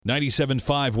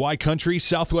97.5 Y Country,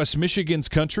 Southwest Michigan's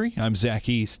country. I'm Zach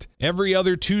East. Every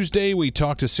other Tuesday, we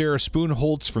talk to Sarah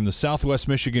Spoonholtz from the Southwest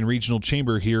Michigan Regional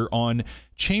Chamber here on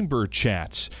Chamber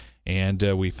Chats. And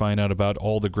we find out about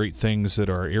all the great things that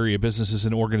our area businesses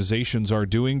and organizations are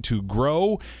doing to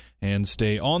grow and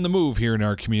stay on the move here in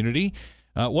our community.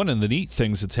 One of the neat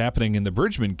things that's happening in the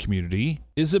Bridgman community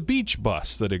is a beach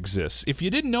bus that exists. If you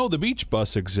didn't know the beach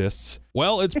bus exists,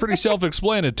 well, it's pretty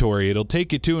self-explanatory. It'll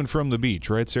take you to and from the beach,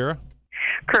 right, Sarah?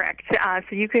 Correct.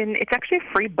 So you can. It's actually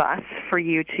a free bus for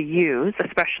you to use,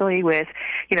 especially with,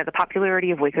 the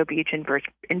popularity of Waco Beach and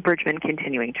Bridgman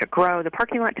continuing to grow. The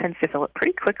parking lot tends to fill up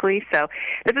pretty quickly, so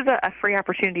this is a free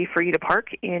opportunity for you to park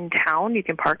in town. You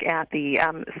can park at the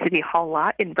City Hall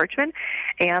lot in Bridgman,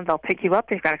 and they'll pick you up.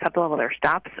 They've got a couple of other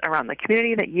stops around the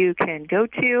community that you can go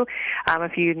to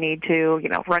if you need to,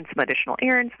 run some additional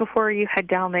errands before you head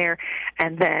down there,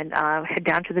 and then head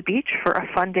down to the beach for a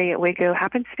fun day at Waco.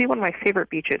 Happens to be one of my favorite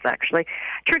beaches, actually.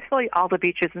 Truthfully, all the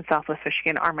beaches in Southwest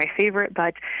Michigan are my favorite,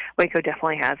 but Waco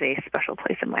definitely has a special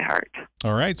place in my heart.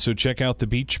 All right, so check out the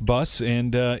beach bus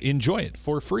and enjoy it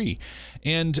for free.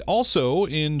 And also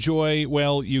enjoy,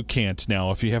 well, you can't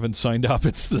now if you haven't signed up.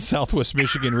 It's the Southwest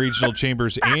Michigan Regional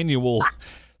Chamber's annual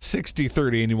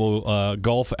 63rd annual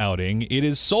golf outing. It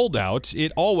is sold out.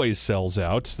 It always sells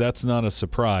out. That's not a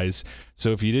surprise.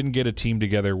 So if you didn't get a team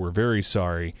together, we're very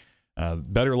sorry.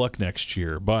 Better luck next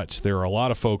year. But there are a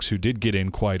lot of folks who did get in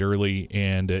quite early,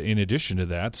 and in addition to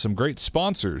that, some great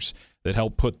sponsors that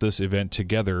help put this event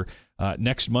together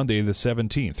next Monday, the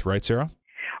 17th. Right, Sarah?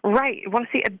 Right. I want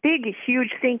to say a big, huge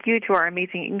thank you to our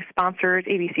amazing sponsors,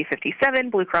 ABC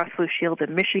 57, Blue Cross Blue Shield of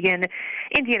Michigan,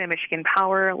 Indiana Michigan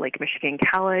Power, Lake Michigan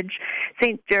College,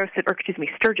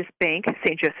 Sturgis Bank,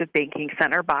 St. Joseph Banking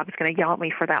Center. Bob's going to yell at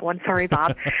me for that one. Sorry,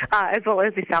 Bob. As well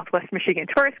as the Southwest Michigan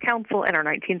Tourist Council and our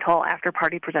 19th hole after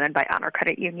party presented by Honor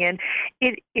Credit Union.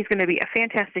 It is going to be a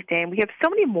fantastic day, and we have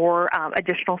so many more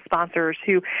additional sponsors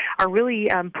who are really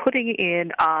putting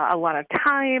in a lot of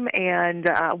time, and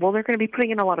they're going to be putting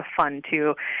in a lot of fun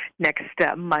too next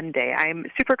Monday. I'm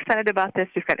super excited about this.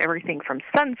 We've got everything from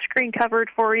sunscreen covered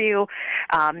for you,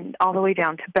 all the way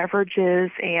down to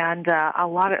beverages, and a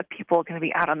lot of people are going to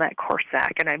be out on that course,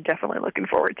 Zach, and I'm definitely looking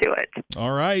forward to it.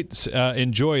 All right.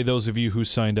 Enjoy, those of you who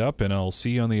signed up, and I'll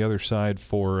see you on the other side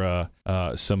for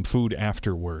some food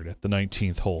afterward at the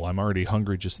 19th hole. I'm already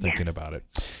hungry just thinking about it.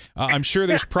 I'm sure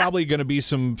there's probably going to be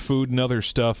some food and other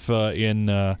stuff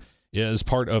as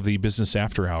part of the Business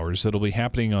After Hours that'll be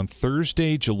happening on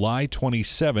Thursday, July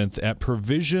 27th at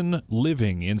Provision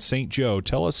Living in St. Joe.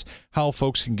 Tell us how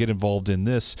folks can get involved in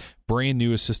this brand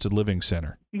new assisted living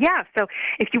center. Yeah, so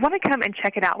if you want to come and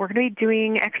check it out, they're going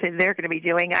to be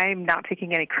doing, I'm not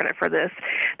taking any credit for this,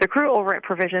 the crew over at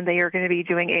Provision, they are going to be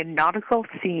doing a nautical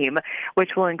theme,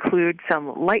 which will include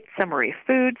some light summery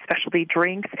food, specialty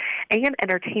drinks, and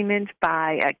entertainment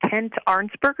by Kent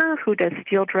Arnsberger, who does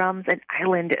steel drums and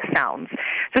island sounds.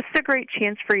 So this is a great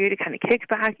chance for you to kind of kick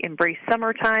back, embrace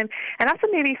summertime, and also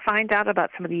maybe find out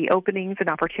about some of the openings and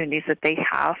opportunities that they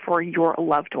have for your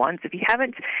loved ones. If you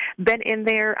haven't been in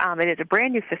there, it is a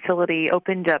brand new facility,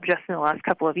 opened up just in the last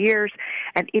couple of years,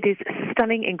 and it is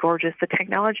stunning and gorgeous. The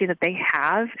technology that they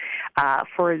have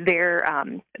for their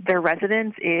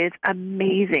residents is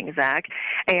amazing, Zach,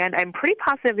 and I'm pretty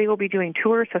positive they will be doing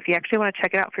tours, so if you actually want to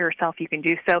check it out for yourself, you can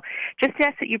do so. Just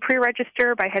ask that you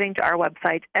pre-register by heading to our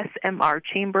website,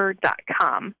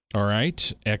 smrchamber.com. All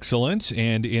right, excellent.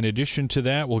 And in addition to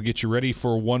that, we'll get you ready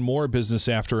for one more Business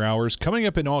After Hours coming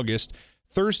up in August,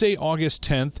 Thursday, August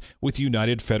 10th, with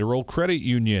United Federal Credit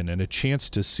Union, and a chance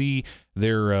to see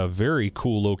their very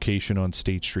cool location on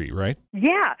State Street, right?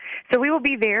 Yeah. So we will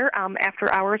be there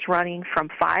after hours running from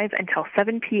 5 until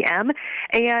 7 p.m.,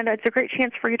 and it's a great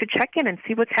chance for you to check in and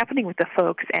see what's happening with the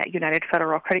folks at United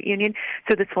Federal Credit Union.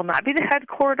 So this will not be the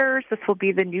headquarters. This will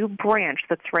be the new branch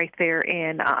that's right there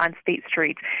on State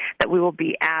Street that we will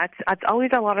be at. It's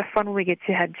always a lot of fun when we get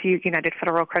to head to United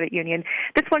Federal Credit Union.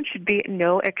 This one should be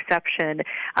no exception.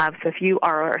 So if you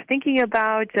are thinking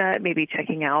about maybe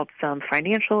checking out some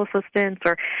financial assistance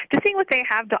or just seeing what they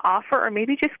have to offer, or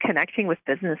maybe just connecting with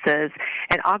businesses,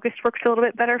 and August works a little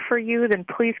bit better for you, then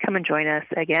please come and join us.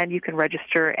 Again, you can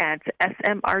register at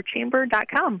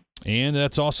smrchamber.com. And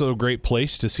that's also a great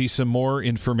place to see some more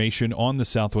information on the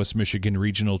Southwest Michigan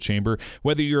Regional Chamber.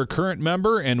 Whether you're a current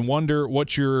member and wonder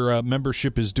what your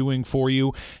membership is doing for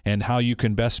you and how you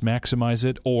can best maximize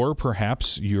it, or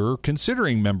perhaps you're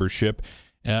considering membership,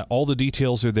 all the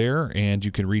details are there, and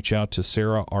you can reach out to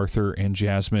Sarah, Arthur, and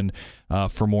Jasmine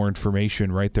for more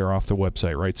information right there off the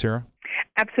website. Right, Sarah?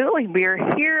 Absolutely. We are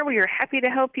here. We are happy to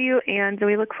help you, and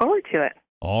we look forward to it.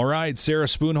 All right, Sarah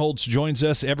Spoonholtz joins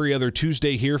us every other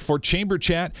Tuesday here for Chamber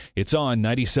Chat. It's on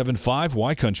 97.5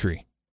 Y Country.